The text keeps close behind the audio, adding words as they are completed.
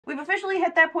We've officially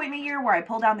hit that point in the year where I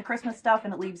pull down the Christmas stuff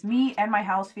and it leaves me and my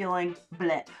house feeling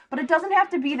bleh. But it doesn't have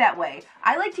to be that way.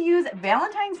 I like to use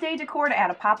Valentine's Day decor to add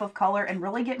a pop of color and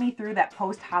really get me through that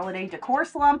post-holiday decor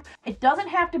slump. It doesn't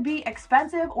have to be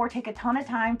expensive or take a ton of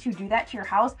time to do that to your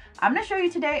house. I'm going to show you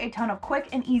today a ton of quick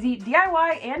and easy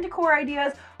DIY and decor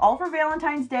ideas, all for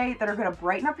Valentine's Day, that are going to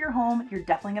brighten up your home. You're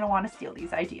definitely going to want to steal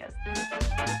these ideas.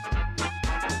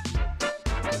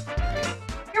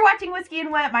 You're watching Whiskey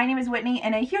and Whit. My name is Whitney,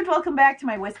 and a huge welcome back to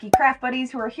my whiskey craft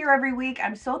buddies who are here every week.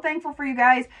 I'm so thankful for you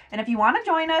guys, and if you want to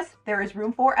join us, there is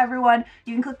room for everyone.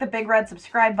 You can click the big red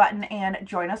subscribe button and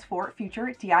join us for future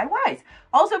DIYs.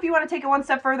 Also, if you want to take it one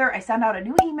step further, I send out a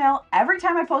new email every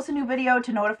time I post a new video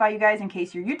to notify you guys in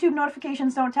case your YouTube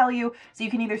notifications don't tell you, so you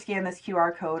can either scan this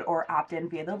QR code or opt in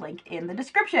via the link in the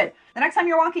description. The next time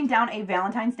you're walking down a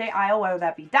Valentine's Day aisle, whether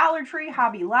that be Dollar Tree,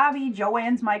 Hobby Lobby,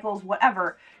 Joann's, Michael's,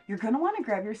 whatever, you're going to want to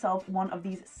grab yourself one of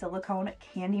these silicone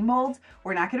candy molds.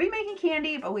 We're not going to be making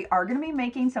candy, but we are going to be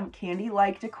making some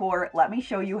candy-like decor. Let me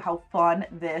show you how fun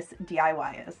this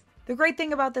DIY is. The great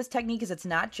thing about this technique is it's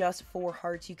not just for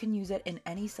hearts. You can use it in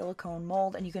any silicone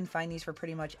mold, and you can find these for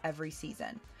pretty much every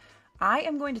season. I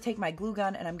am going to take my glue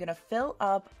gun and I'm going to fill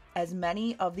up as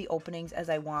many of the openings as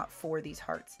I want for these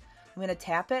hearts. I'm going to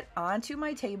tap it onto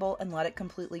my table and let it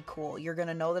completely cool. You're going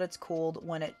to know that it's cooled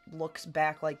when it looks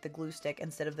back like the glue stick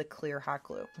instead of the clear hot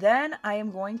glue. Then I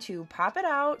am going to pop it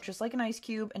out just like an ice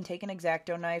cube and take an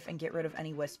X-Acto knife and get rid of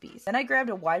any wispies. Then I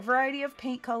grabbed a wide variety of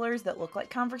paint colors that look like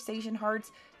conversation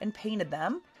hearts and painted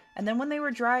them. And then when they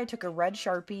were dry, I took a red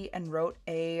Sharpie and wrote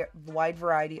a wide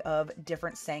variety of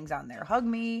different sayings on there. Hug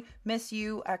me, miss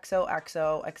you,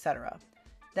 XOXO, etc.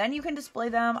 Then you can display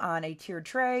them on a tiered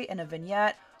tray, in a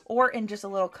vignette, or in just a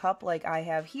little cup like I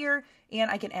have here, and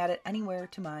I can add it anywhere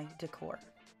to my decor.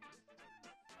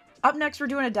 Up next, we're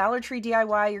doing a Dollar Tree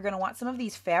DIY. You're going to want some of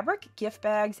these fabric gift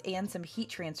bags and some heat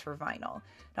transfer vinyl.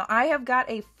 Now, I have got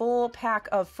a full pack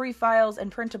of free files and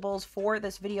printables for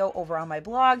this video over on my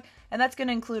blog, and that's going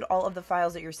to include all of the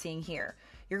files that you're seeing here.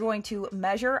 You're going to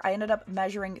measure. I ended up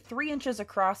measuring 3 inches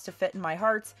across to fit in my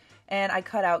hearts, and I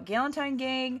cut out Galentine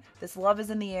Gang, This Love Is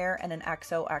in the Air, and an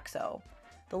XOXO.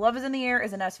 The Love Is in the Air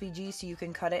is an SVG, so you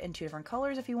can cut it in 2 different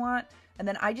colors if you want. And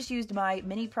then I just used my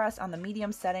mini press on the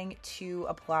medium setting to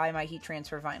apply my heat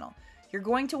transfer vinyl. You're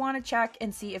going to want to check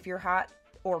and see if you're hot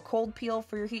or cold peel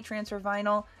for your heat transfer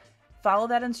vinyl. Follow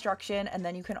that instruction, and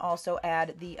then you can also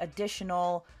add the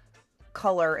additional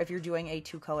color if you're doing a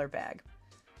 2-color bag.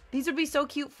 These would be so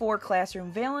cute for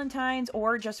classroom Valentines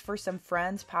or just for some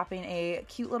friends, popping a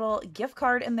cute little gift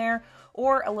card in there,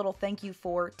 or a little thank you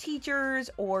for teachers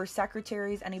or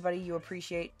secretaries, anybody you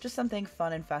appreciate, just something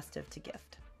fun and festive to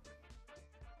gift.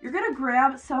 You're going to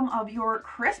grab some of your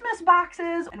Christmas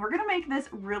boxes, and we're going to make this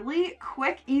really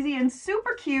quick, easy, and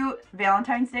super cute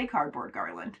Valentine's Day cardboard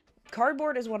garland.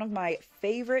 Cardboard is one of my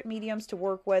favorite mediums to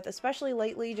work with, especially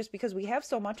lately, just because we have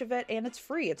so much of it and it's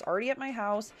free. It's already at my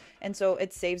house, and so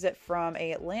it saves it from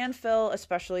a landfill,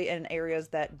 especially in areas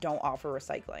that don't offer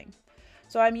recycling.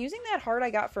 So I'm using that heart I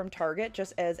got from Target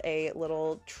just as a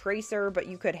little tracer, but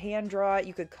you could hand draw it.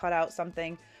 You could cut out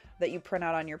something that you print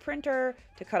out on your printer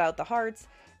to cut out the hearts.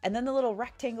 And then the little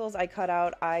rectangles I cut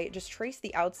out, I just traced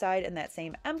the outside in that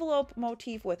same envelope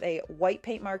motif with a white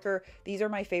paint marker. These are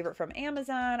my favorite from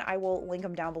Amazon. I will link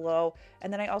them down below.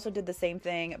 And then I also did the same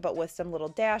thing, but with some little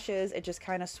dashes. It just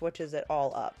kind of switches it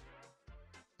all up.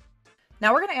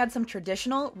 Now we're going to add some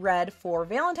traditional red for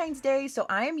Valentine's Day. So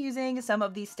I am using some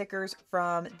of these stickers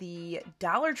from the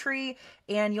Dollar Tree,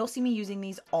 and you'll see me using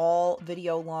these all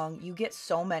video long. You get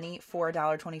so many for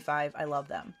 $1.25. I love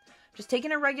them. Just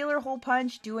taking a regular hole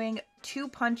punch, doing 2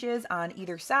 punches on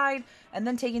either side, and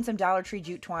then taking some Dollar Tree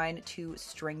jute twine to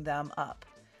string them up.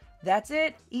 That's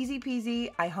it, easy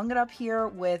peasy. I hung it up here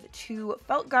with 2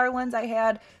 felt garlands I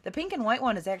had. The pink and white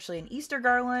one is actually an Easter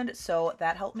garland, so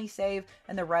that helped me save,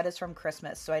 and the red is from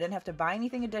Christmas, so I didn't have to buy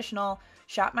anything additional.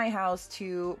 Shop my house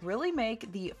to really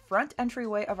make the front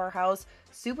entryway of our house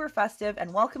super festive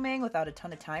and welcoming without a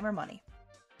ton of time or money.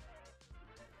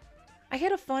 I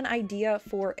had a fun idea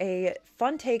for a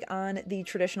fun take on the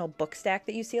traditional book stack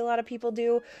that you see a lot of people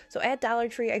do. So at Dollar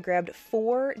Tree, I grabbed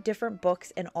 4 different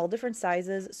books in all different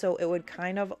sizes, so it would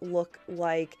kind of look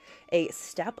like a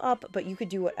step up, but you could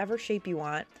do whatever shape you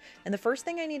want. And the first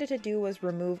thing I needed to do was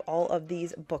remove all of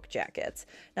these book jackets.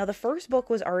 Now the first book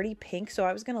was already pink, so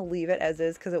I was going to leave it as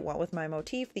is because it went with my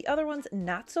motif. The other one's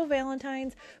not so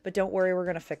Valentine's, but don't worry, we're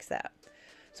going to fix that.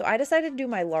 So I decided to do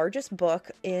my largest book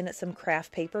in some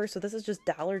craft paper. So this is just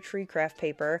Dollar Tree craft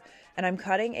paper, and I'm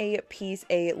cutting a piece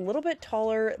a little bit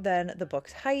taller than the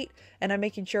book's height, and I'm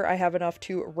making sure I have enough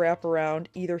to wrap around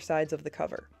either sides of the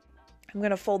cover. I'm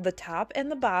going to fold the top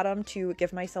and the bottom to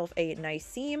give myself a nice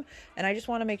seam, and I just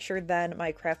want to make sure then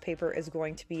my craft paper is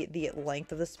going to be the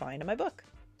length of the spine of my book.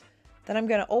 Then I'm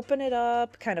going to open it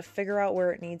up, kind of figure out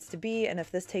where it needs to be, and if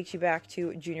this takes you back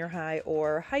to junior high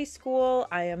or high school,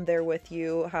 I am there with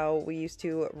you, how we used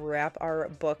to wrap our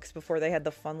books before they had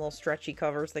the fun little stretchy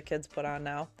covers the kids put on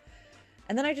now.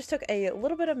 And then I just took a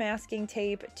little bit of masking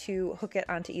tape to hook it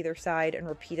onto either side and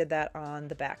repeated that on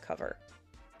the back cover.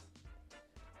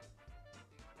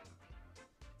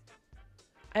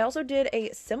 I also did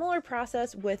a similar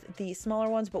process with the smaller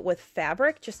ones, but with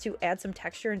fabric, just to add some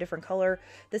texture and different color.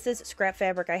 This is scrap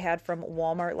fabric I had from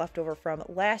Walmart, leftover from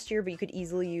last year, but you could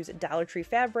easily use Dollar Tree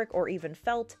fabric or even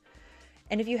felt.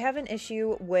 And if you have an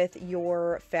issue with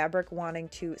your fabric wanting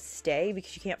to stay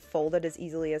because you can't fold it as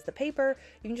easily as the paper,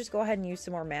 you can just go ahead and use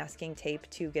some more masking tape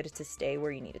to get it to stay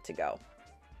where you need it to go.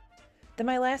 Then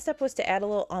my last step was to add a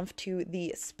little oomph to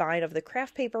the spine of the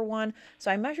craft paper one. So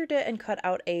I measured it and cut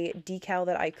out a decal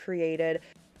that I created.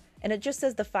 And it just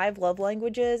says The 5 Love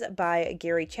Languages by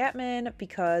Gary Chapman,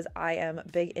 because I am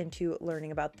big into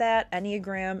learning about that,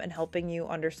 Enneagram, and helping you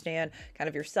understand kind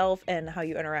of yourself and how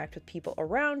you interact with people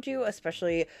around you,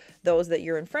 especially those that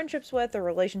you're in friendships with or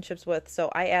relationships with. So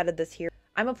I added this here.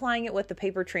 I'm applying it with the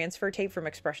paper transfer tape from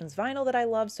Expressions Vinyl that I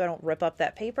love so I don't rip up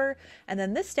that paper. And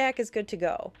then this stack is good to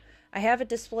go. I have it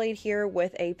displayed here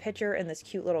with a picture and this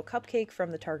cute little cupcake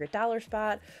from the Target dollar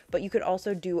spot, but you could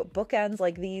also do bookends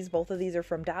like these. Both of these are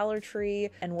from Dollar Tree,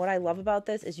 and what I love about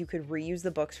this is you could reuse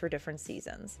the books for different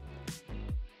seasons.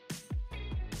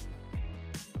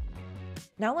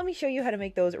 Now let me show you how to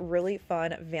make those really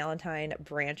fun Valentine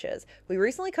branches. We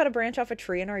recently cut a branch off a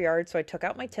tree in our yard, so I took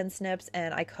out my tin snips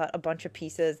and I cut a bunch of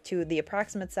pieces to the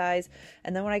approximate size.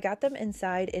 And then when I got them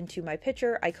inside into my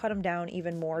picture, I cut them down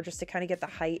even more just to kind of get the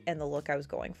height and the look I was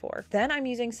going for. Then I'm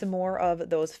using some more of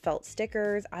those felt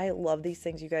stickers. I love these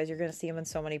things, you guys. You're going to see them in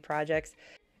so many projects.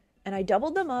 And I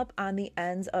doubled them up on the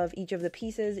ends of each of the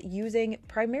pieces using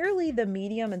primarily the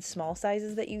medium and small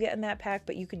sizes that you get in that pack,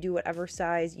 but you could do whatever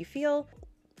size you feel.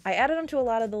 I added them to a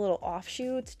lot of the little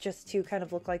offshoots just to kind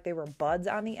of look like they were buds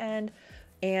on the end,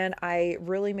 and I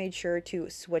really made sure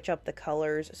to switch up the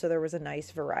colors so there was a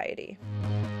nice variety.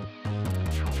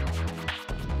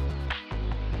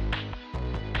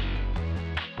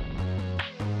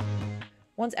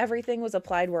 Once everything was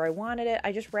applied where I wanted it,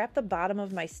 I just wrapped the bottom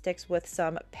of my sticks with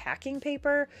some packing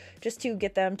paper just to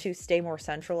get them to stay more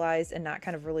centralized and not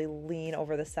kind of really lean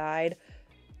over the side.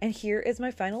 And here is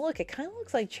my final look. It kind of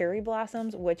looks like cherry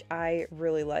blossoms, which I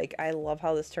really like. I love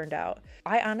how this turned out.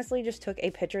 I honestly just took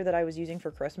a picture that I was using for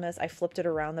Christmas. I flipped it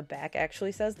around. The back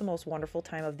actually says the most wonderful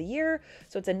time of the year.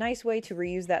 So it's a nice way to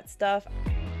reuse that stuff.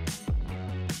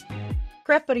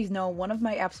 Craft buddies know one of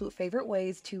my absolute favorite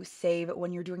ways to save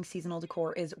when you're doing seasonal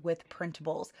decor is with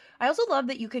printables. I also love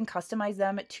that you can customize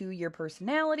them to your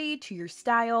personality, to your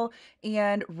style,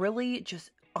 and really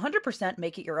just 100%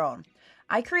 make it your own.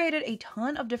 I created a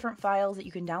ton of different files that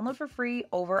you can download for free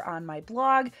over on my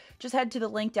blog. Just head to the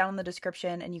link down in the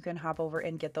description and you can hop over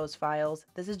and get those files.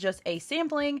 This is just a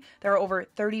sampling. There are over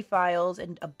 30 files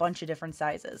in a bunch of different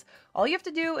sizes. All you have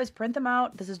to do is print them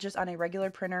out. This is just on a regular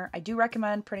printer. I do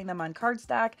recommend printing them on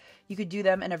cardstock. You could do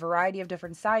them in a variety of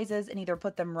different sizes and either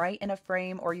put them right in a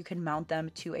frame or you can mount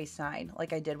them to a sign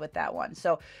like I did with that one.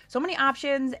 So many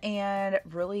options and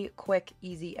really quick,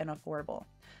 easy, and affordable.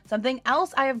 Something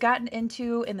else I have gotten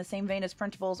into in the same vein as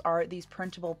printables are these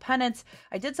printable pennants.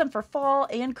 I did some for fall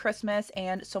and Christmas,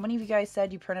 and so many of you guys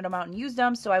said you printed them out and used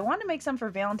them, so I wanted to make some for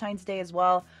Valentine's Day as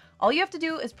well. All you have to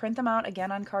do is print them out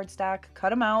again on cardstock, cut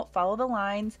them out, follow the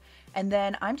lines, and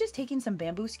then I'm just taking some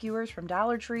bamboo skewers from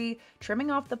Dollar Tree,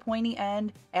 trimming off the pointy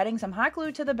end, adding some hot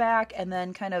glue to the back, and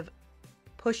then kind of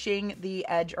pushing the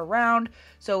edge around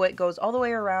so it goes all the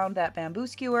way around that bamboo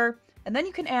skewer. And then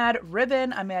you can add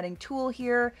ribbon. I'm adding tulle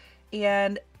here,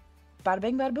 and bada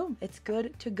bing, bada boom. It's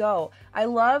good to go. I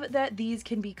love that these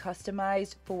can be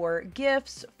customized for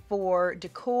gifts, for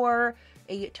decor,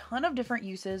 a ton of different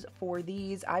uses for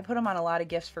these. I put them on a lot of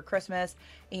gifts for Christmas,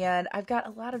 and I've got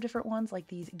a lot of different ones like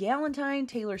these Galentine,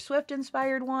 Taylor Swift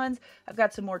inspired ones. I've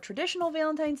got some more traditional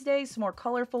Valentine's Day, some more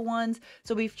colorful ones.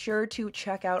 So be sure to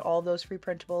check out all those free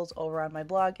printables over on my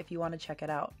blog if you want to check it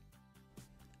out.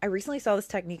 I recently saw this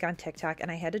technique on TikTok and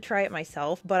I had to try it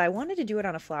myself, but I wanted to do it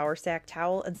on a flour sack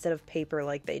towel instead of paper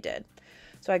like they did.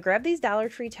 So I grabbed these Dollar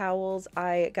Tree towels,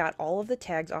 I got all of the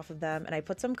tags off of them, and I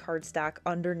put some cardstock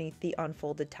underneath the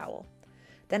unfolded towel.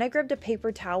 Then I grabbed a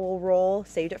paper towel roll,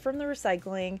 saved it from the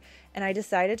recycling, and I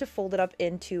decided to fold it up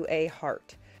into a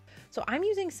heart. So I'm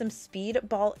using some speed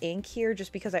ball ink here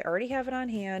just because I already have it on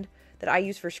hand. that I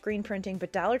use for screen printing,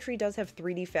 but Dollar Tree does have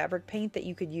 3D fabric paint that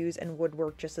you could use in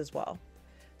woodwork just as well.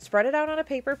 Spread it out on a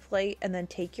paper plate and then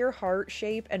take your heart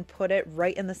shape and put it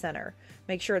right in the center.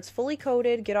 Make sure it's fully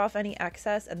coated, get off any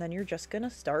excess, and then you're just gonna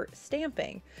start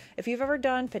stamping. If you've ever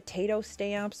done potato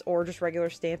stamps or just regular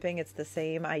stamping, it's the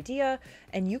same idea,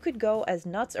 and you could go as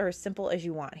nuts or as simple as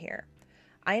you want here.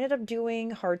 I ended up doing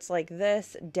hearts like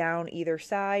this down either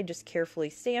side, just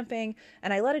carefully stamping,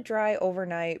 and I let it dry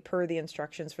overnight per the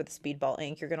instructions for the speedball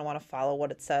ink. You're going to want to follow what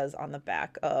it says on the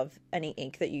back of any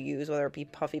ink that you use, whether it be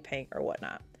puffy pink or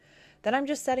whatnot. Then I'm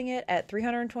just setting it at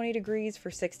 320 degrees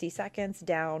for 60 seconds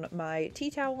down my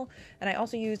tea towel, and I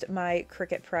also used my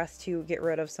Cricut press to get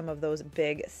rid of some of those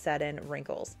big set-in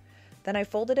wrinkles. Then I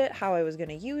folded it how I was going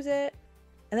to use it,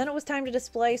 and then it was time to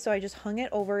display, so I just hung it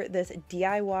over this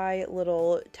DIY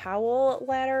little towel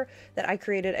ladder that I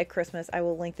created at Christmas. I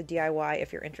will link the DIY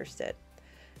if you're interested.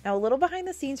 Now, a little behind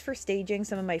the scenes for staging,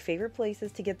 some of my favorite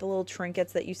places to get the little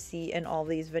trinkets that you see in all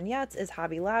these vignettes is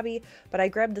Hobby Lobby, but I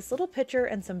grabbed this little pitcher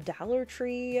and some Dollar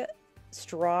Tree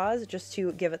straws just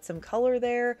to give it some color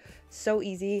there. So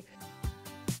easy.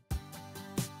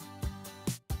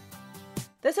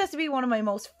 This has to be one of my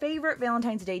most favorite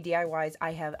Valentine's Day DIYs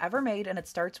I have ever made, and it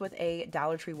starts with a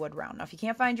Dollar Tree wood round. Now, if you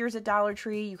can't find yours at Dollar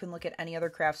Tree, you can look at any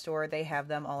other craft store. They have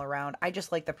them all around. I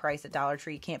just like the price at Dollar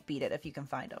Tree. You can't beat it if you can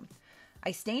find them.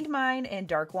 I stained mine in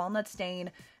dark walnut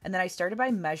stain, and then I started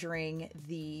by measuring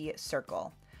the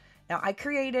circle. Now, I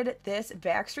created this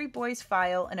Backstreet Boys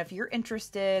file, and if you're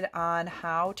interested on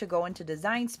how to go into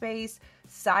Design Space,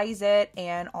 size it,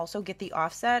 and also get the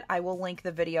offset, I will link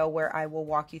the video where I will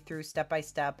walk you through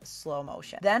step-by-step slow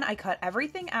motion. Then I cut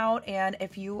everything out, and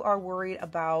if you are worried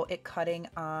about it cutting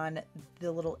on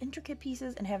the little intricate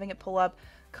pieces and having it pull up,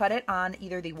 cut it on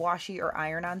either the washi or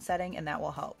iron-on setting, and that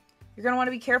will help. You're going to want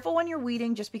to be careful when you're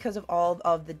weeding just because of all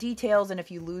of the details, and if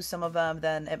you lose some of them,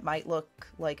 then it might look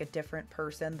like a different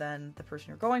person than the person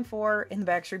you're going for in the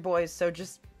Backstreet Boys, so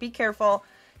just be careful,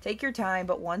 take your time,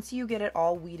 but once you get it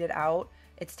all weeded out,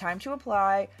 it's time to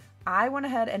apply. I went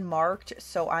ahead and marked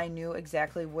so I knew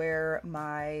exactly where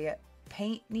my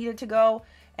paint needed to go,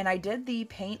 and I did the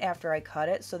paint after I cut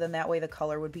it, so then that way the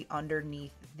color would be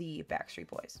underneath the Backstreet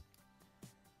Boys.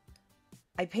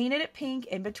 I painted it pink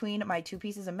in between my two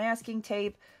pieces of masking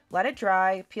tape, let it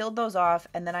dry, peeled those off,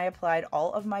 and then I applied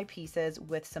all of my pieces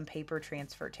with some paper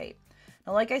transfer tape.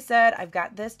 Now, like I said, I've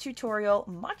got this tutorial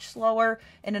much slower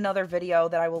in another video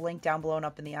that I will link down below and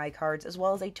up in the iCards, as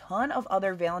well as a ton of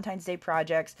other Valentine's Day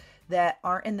projects that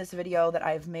aren't in this video that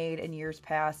I've made in years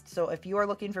past. So if you are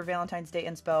looking for Valentine's Day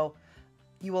inspo,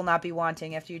 you will not be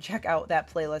wanting after you check out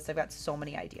that playlist. I've got so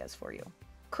many ideas for you.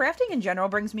 Crafting in general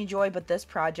brings me joy, but this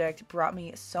project brought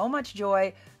me so much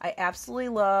joy. I absolutely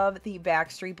love the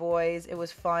Backstreet Boys. It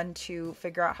was fun to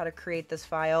figure out how to create this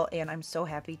file, and I'm so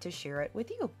happy to share it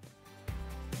with you.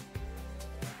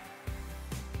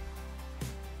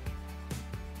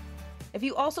 If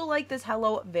you also like this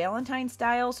Hello Valentine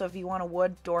style, so if you want a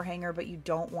wood door hanger but you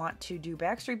don't want to do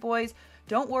Backstreet Boys,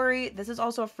 don't worry, this is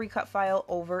also a free cut file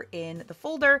over in the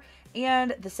folder,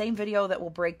 and the same video that will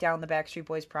break down the Backstreet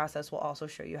Boys process will also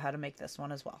show you how to make this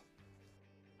one as well.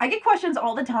 I get questions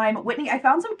all the time. Whitney, I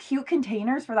found some cute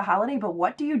containers for the holiday, but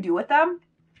what do you do with them?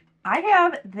 I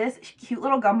have this cute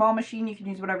little gumball machine. You can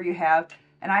use whatever you have,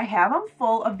 and I have them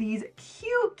full of these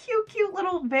cute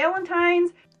little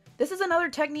Valentines. This is another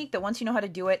technique that once you know how to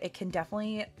do it, it can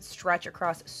definitely stretch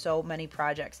across so many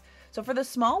projects. So for the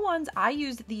small ones, I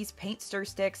used these paint stir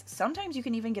sticks. Sometimes you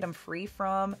can even get them free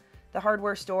from the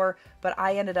hardware store, but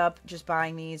I ended up just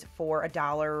buying these for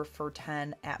 $1 for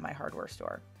 10 at my hardware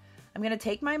store. I'm gonna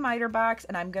take my miter box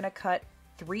and I'm gonna cut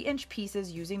 3-inch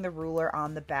pieces using the ruler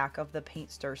on the back of the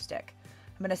paint stir stick.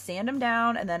 I'm gonna sand them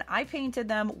down, and then I painted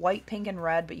them white, pink, and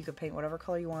red, but you could paint whatever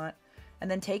color you want. And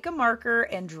then take a marker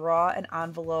and draw an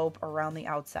envelope around the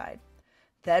outside.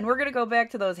 Then we're gonna go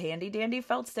back to those handy dandy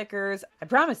felt stickers. I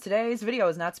promise today's video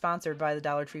is not sponsored by the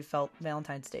Dollar Tree felt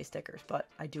Valentine's Day stickers, but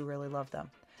I do really love them.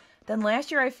 Then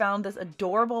last year I found this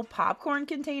adorable popcorn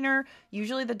container.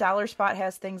 Usually the dollar spot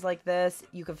has things like this.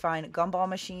 You can find gumball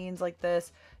machines like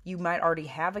this. You might already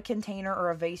have a container or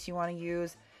a vase you wanna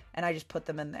use, and I just put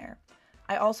them in there.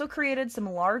 I also created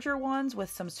some larger ones with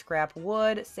some scrap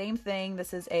wood. Same thing,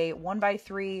 this is a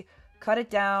 1x3, cut it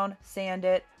down, sand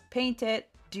it, paint it,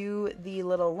 do the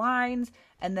little lines,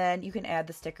 and then you can add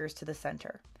the stickers to the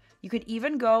center. You could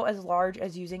even go as large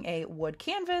as using a wood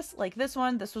canvas like this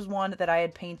one. This was one that I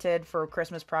had painted for a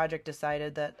Christmas project,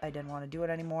 decided that I didn't want to do it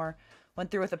anymore. Went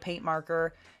through with a paint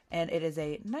marker, and it is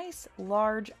a nice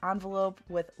large envelope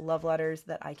with love letters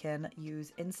that I can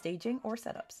use in staging or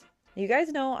setups. You guys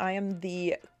know I am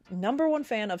the #1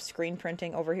 fan of screen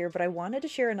printing over here, but I wanted to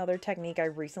share another technique I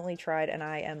recently tried and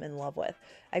I am in love with.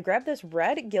 I grabbed this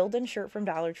red Gildan shirt from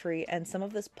Dollar Tree and some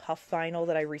of this puff vinyl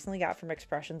that I recently got from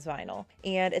Expressions Vinyl.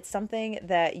 And it's something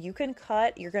that you can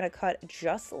cut. You're going to cut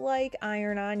just like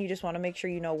iron-on. You just want to make sure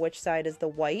you know which side is the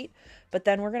white. But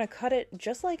then we're going to cut it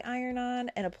just like iron-on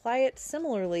and apply it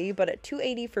similarly, but at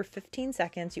 280 for 15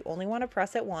 seconds. You only want to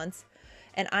press it once.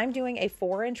 And I'm doing a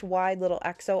 4-inch wide little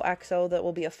XOXO that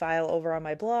will be a file over on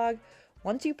my blog.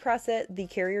 Once you press it, the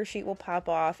carrier sheet will pop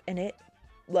off and it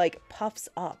like puffs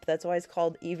up. That's why it's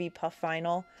called EV Puff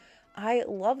Vinyl. I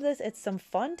love this. It's some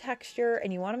fun texture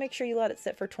and you want to make sure you let it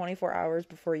sit for 24 hours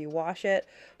before you wash it.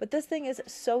 But this thing is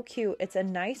so cute. It's a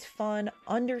nice, fun,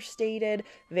 understated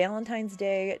Valentine's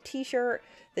Day t-shirt.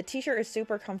 The t-shirt is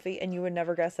super comfy and you would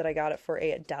never guess that I got it for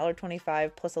a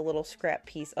 $1.25 plus a little scrap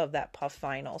piece of that puff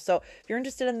vinyl. So if you're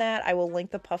interested in that, I will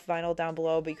link the puff vinyl down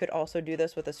below, but you could also do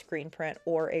this with a screen print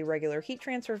or a regular heat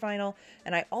transfer vinyl.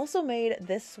 And I also made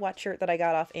this sweatshirt that I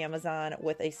got off Amazon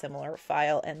with a similar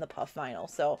file and the puff vinyl.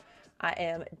 So I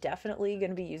am definitely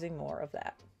going to be using more of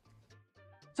that.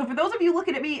 So for those of you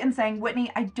looking at me and saying, Whitney,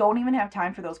 I don't even have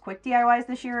time for those quick DIYs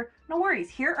this year, no worries.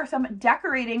 Here are some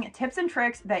decorating tips and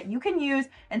tricks that you can use.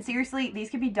 And seriously, these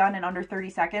can be done in under 30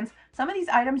 seconds. Some of these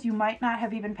items you might not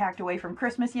have even packed away from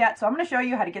Christmas yet. So I'm going to show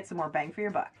you how to get some more bang for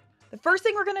your buck. The first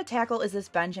thing we're going to tackle is this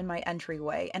bench in my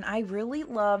entryway. And I really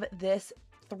love this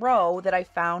throw that I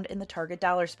found in the Target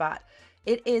dollar spot.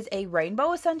 It is a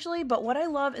rainbow essentially, but what I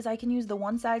love is I can use the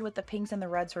one side with the pinks and the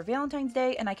reds for Valentine's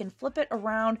Day, and I can flip it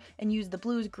around and use the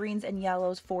blues, greens, and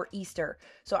yellows for Easter.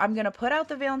 So I'm going to put out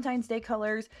the Valentine's Day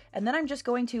colors, and then I'm just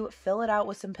going to fill it out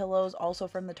with some pillows, also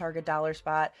from the Target dollar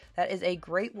spot. That is a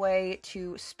great way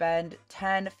to spend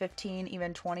 $10, $15,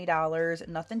 even $20,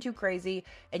 nothing too crazy,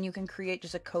 and you can create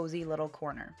just a cozy little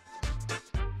corner.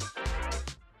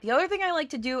 The other thing I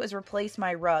like to do is replace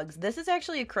my rugs. This is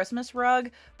actually a Christmas rug,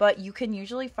 but you can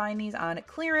usually find these on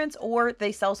clearance or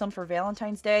they sell some for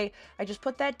Valentine's Day. I just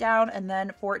put that down, and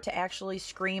then for it to actually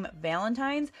scream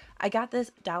Valentine's, I got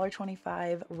this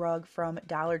 $1.25 rug from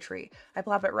Dollar Tree. I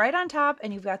plop it right on top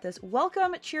and you've got this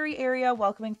welcome cheery area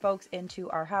welcoming folks into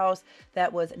our house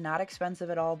that was not expensive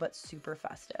at all, but super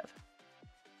festive.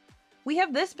 We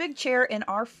have this big chair in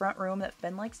our front room that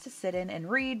Finn likes to sit in and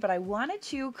read, but I wanted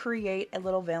to create a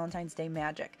little Valentine's Day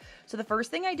magic. So the first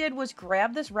thing I did was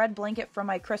grab this red blanket from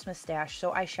my Christmas stash,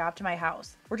 so I shopped my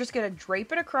house. We're just going to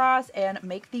drape it across and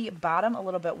make the bottom a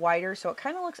little bit wider so it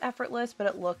kind of looks effortless, but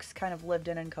it looks kind of lived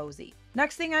in and cozy.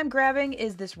 Next thing I'm grabbing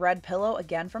is this red pillow,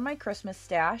 again from my Christmas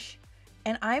stash.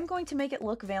 And I'm going to make it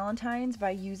look Valentine's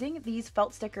by using these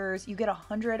felt stickers. You get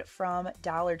 100 from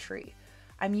Dollar Tree.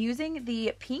 I'm using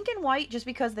the pink and white just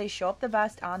because they show up the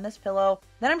best on this pillow.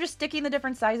 Then I'm just sticking the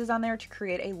different sizes on there to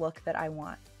create a look that I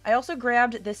want. I also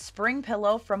grabbed this spring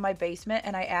pillow from my basement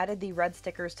and I added the red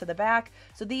stickers to the back.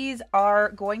 So these are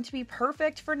going to be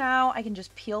perfect for now. I can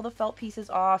just peel the felt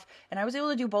pieces off, and I was able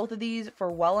to do both of these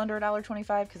for well under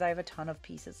 $1.25 because I have a ton of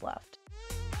pieces left.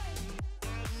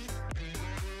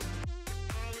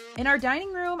 In our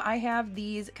dining room, I have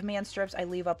these command strips I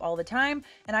leave up all the time,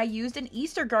 and I used an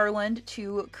Easter garland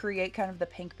to create kind of the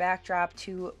pink backdrop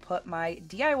to put my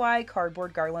DIY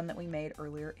cardboard garland that we made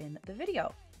earlier in the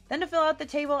video. Then to fill out the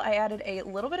table, I added a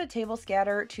little bit of table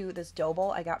scatter to this dough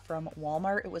bowl I got from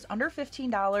Walmart. It was under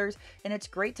 $15, and it's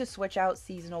great to switch out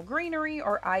seasonal greenery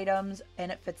or items,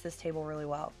 and it fits this table really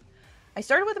well. I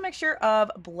started with a mixture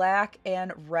of black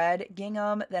and red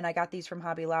gingham. Then I got these from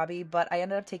Hobby Lobby, but I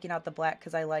ended up taking out the black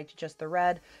because I liked just the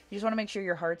red. You just want to make sure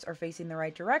your hearts are facing the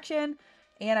right direction.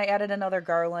 And I added another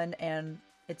garland and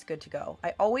it's good to go.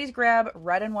 I always grab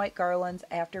red and white garlands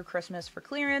after Christmas for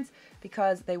clearance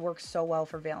because they work so well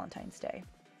for Valentine's Day.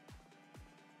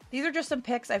 These are just some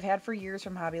picks I've had for years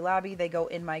from Hobby Lobby. They go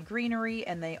in my greenery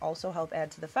and they also help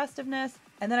add to the festiveness.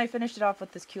 And then I finished it off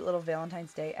with this cute little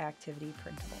Valentine's Day activity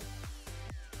printable.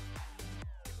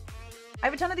 I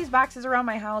have a ton of these boxes around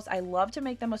my house. I love to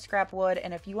make them with scrap wood,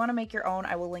 and if you want to make your own,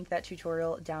 I will link that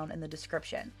tutorial down in the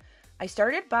description. I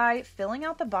started by filling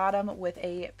out the bottom with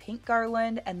a pink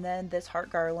garland, and then this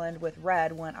heart garland with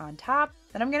red went on top.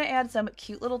 Then I'm going to add some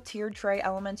cute little tiered tray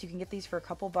elements. You can get these for a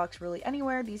couple bucks really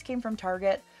anywhere. These came from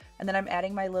Target. And then I'm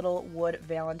adding my little wood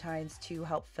Valentines to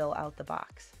help fill out the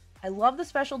box. I love the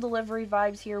special delivery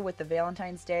vibes here with the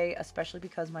Valentine's Day, especially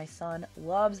because my son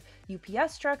loves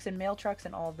UPS trucks and mail trucks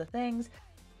and all of the things.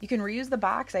 You can reuse the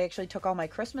box. I actually took all my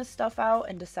Christmas stuff out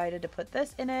and decided to put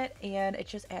this in it, and it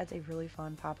just adds a really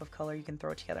fun pop of color you can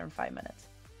throw together in 5 minutes.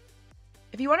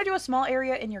 If you want to do a small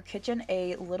area in your kitchen,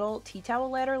 a little tea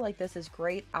towel ladder like this is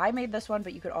great. I made this one,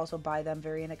 but you could also buy them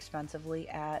very inexpensively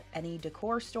at any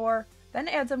decor store. Then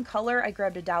to add some color, I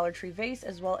grabbed a Dollar Tree vase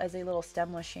as well as a little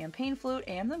stemless champagne flute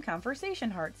and some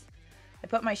conversation hearts. I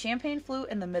put my champagne flute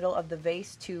in the middle of the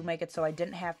vase to make it so I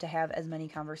didn't have to have as many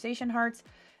conversation hearts,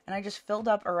 and I just filled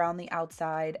up around the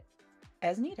outside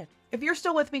as needed. If you're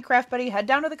still with me, Craft Buddy, head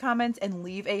down to the comments and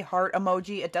leave a heart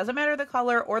emoji. It doesn't matter the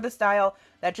color or the style,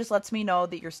 that just lets me know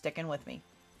that you're sticking with me.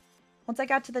 Once I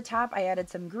got to the top, I added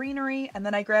some greenery, and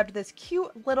then I grabbed this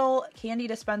cute little candy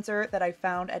dispenser that I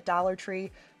found at Dollar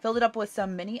Tree, filled it up with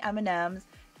some mini M&Ms,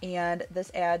 and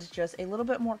this adds just a little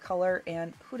bit more color,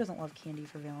 and who doesn't love candy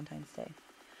for Valentine's Day?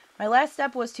 My last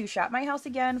step was to shop my house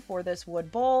again for this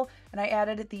wood bowl, and I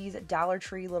added these Dollar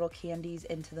Tree little candies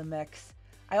into the mix.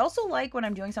 I also like when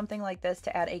I'm doing something like this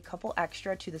to add a couple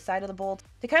extra to the side of the bowl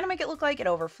to kind of make it look like it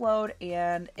overflowed,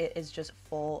 and it is just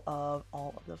full of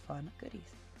all of the fun goodies.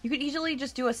 You could easily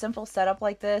just do a simple setup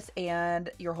like this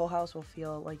and your whole house will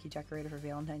feel like you decorated for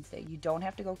Valentine's Day. You don't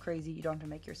have to go crazy. You don't have to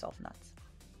make yourself nuts.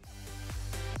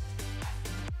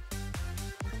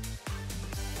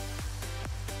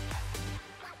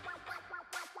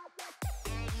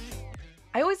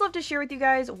 I always love to share with you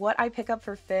guys what I pick up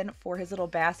for Finn for his little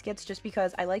baskets, just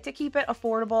because I like to keep it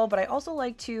affordable, but I also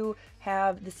like to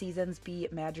have the seasons be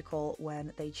magical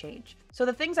when they change. So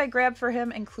the things I grabbed for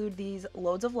him include these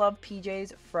Loads of Love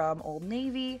PJs from Old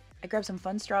Navy. I grabbed some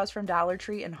fun straws from Dollar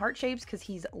Tree in heart shapes because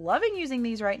he's loving using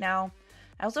these right now.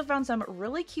 I also found some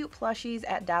really cute plushies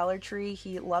at Dollar Tree.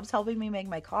 He loves helping me make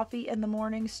my coffee in the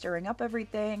morning, stirring up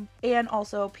everything, and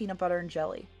also peanut butter and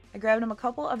jelly. I grabbed him a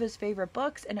couple of his favorite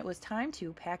books, and it was time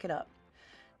to pack it up.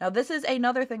 Now this is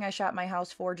another thing I shopped my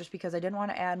house for just because I didn't want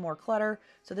to add more clutter.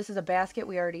 So this is a basket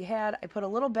we already had. I put a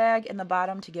little bag in the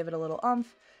bottom to give it a little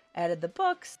oomph, added the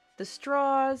books, the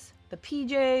straws, the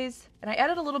PJs, and I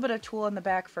added a little bit of tulle in the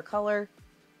back for color.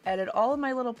 Added all of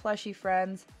my little plushie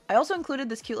friends. I also included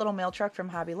this cute little mail truck from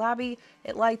Hobby Lobby.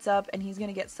 It lights up, and he's going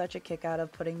to get such a kick out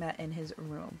of putting that in his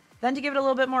room. Then to give it a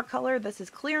little bit more color, this is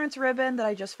clearance ribbon that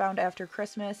I just found after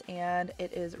Christmas, and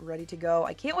it is ready to go.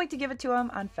 I can't wait to give it to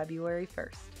him on February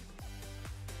 1st.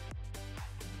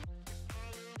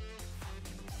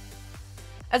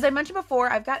 As I mentioned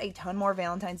before, I've got a ton more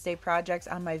Valentine's Day projects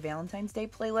on my Valentine's Day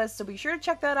playlist, so be sure to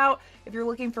check that out if you're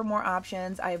looking for more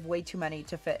options. I have way too many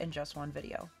to fit in just one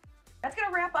video. That's going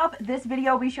to wrap up this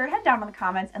video. Be sure to head down in the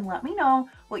comments and let me know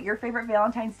what your favorite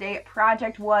Valentine's Day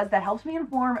project was. That helps me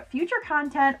inform future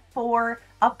content for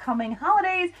upcoming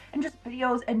holidays and just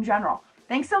videos in general.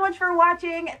 Thanks so much for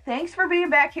watching. Thanks for being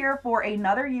back here for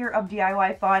another year of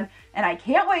DIY fun, and I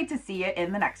can't wait to see you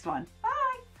in the next one.